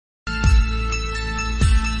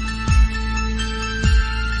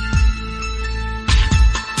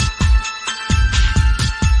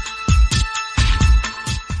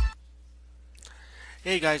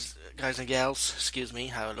Hey guys and gals, excuse me,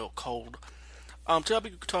 had a little cold. Today I'll be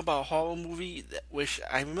talking about a horror movie which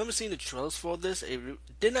I remember seeing the trailers for this.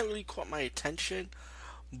 Did not really caught my attention,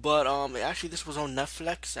 but actually this was on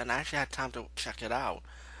Netflix and I actually had time to check it out.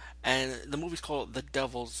 And the movie's called The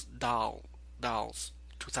Devil's Dolls,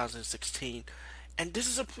 2016. And this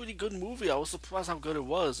is a pretty good movie. I was surprised how good it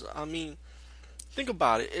was. I mean, think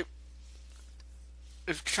about it.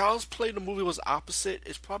 If Charles Play the movie was opposite,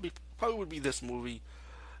 it's probably would be this movie.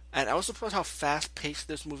 And I was surprised how fast paced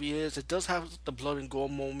this movie is. It does have the blood and gore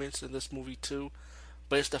moments in this movie too,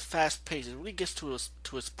 but it's the fast pace. It really gets to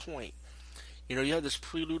its point. You have this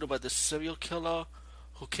prelude about this serial killer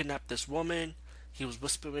who kidnapped this woman. He was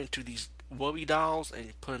whispering to these worry dolls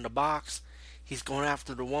and put in the box. He's going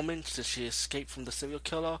after the woman since she escaped from the serial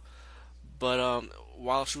killer. But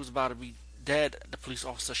while she was about to be dead, the police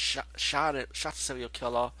officer shot the serial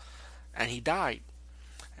killer, and he died.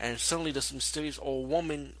 And suddenly, this mysterious old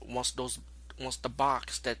woman wants the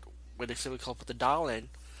box that where the serial killer put the doll in,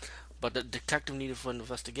 but the detective needed for an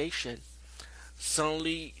investigation.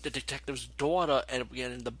 Suddenly, the detective's daughter ended up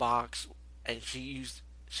getting the box, and she used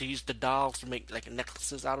the dolls to make like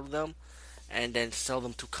necklaces out of them, and then sell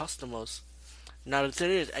them to customers. Now the thing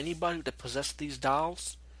is, anybody that possesses these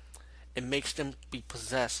dolls, it makes them be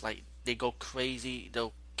possessed. Like they go crazy,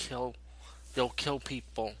 they'll kill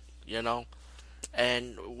people. You know,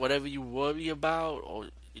 and whatever you worry about or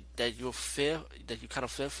that you kind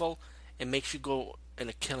of fearful, it makes you go in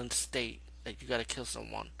a killing state. That you gotta kill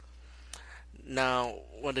someone. Now,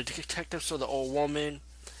 when the detective saw the old woman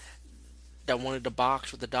that wanted the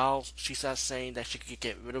box with the dolls, she starts saying that she could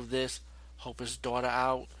get rid of this, help his daughter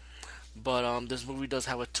out. But this movie does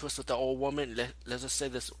have a twist with the old woman. Let's just say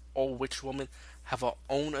this old witch woman have her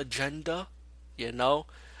own agenda, you know.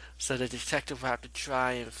 So the detective will have to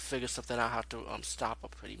try and figure something out how to stop her,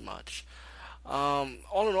 pretty much. All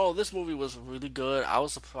in all, this movie was really good. I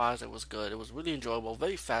was surprised it was good. It was really enjoyable,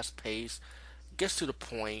 very fast paced, gets to the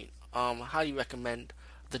point. Highly recommend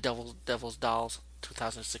the Devil's Dolls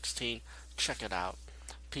 2016. Check it out.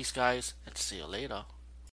 Peace, guys, and see you later.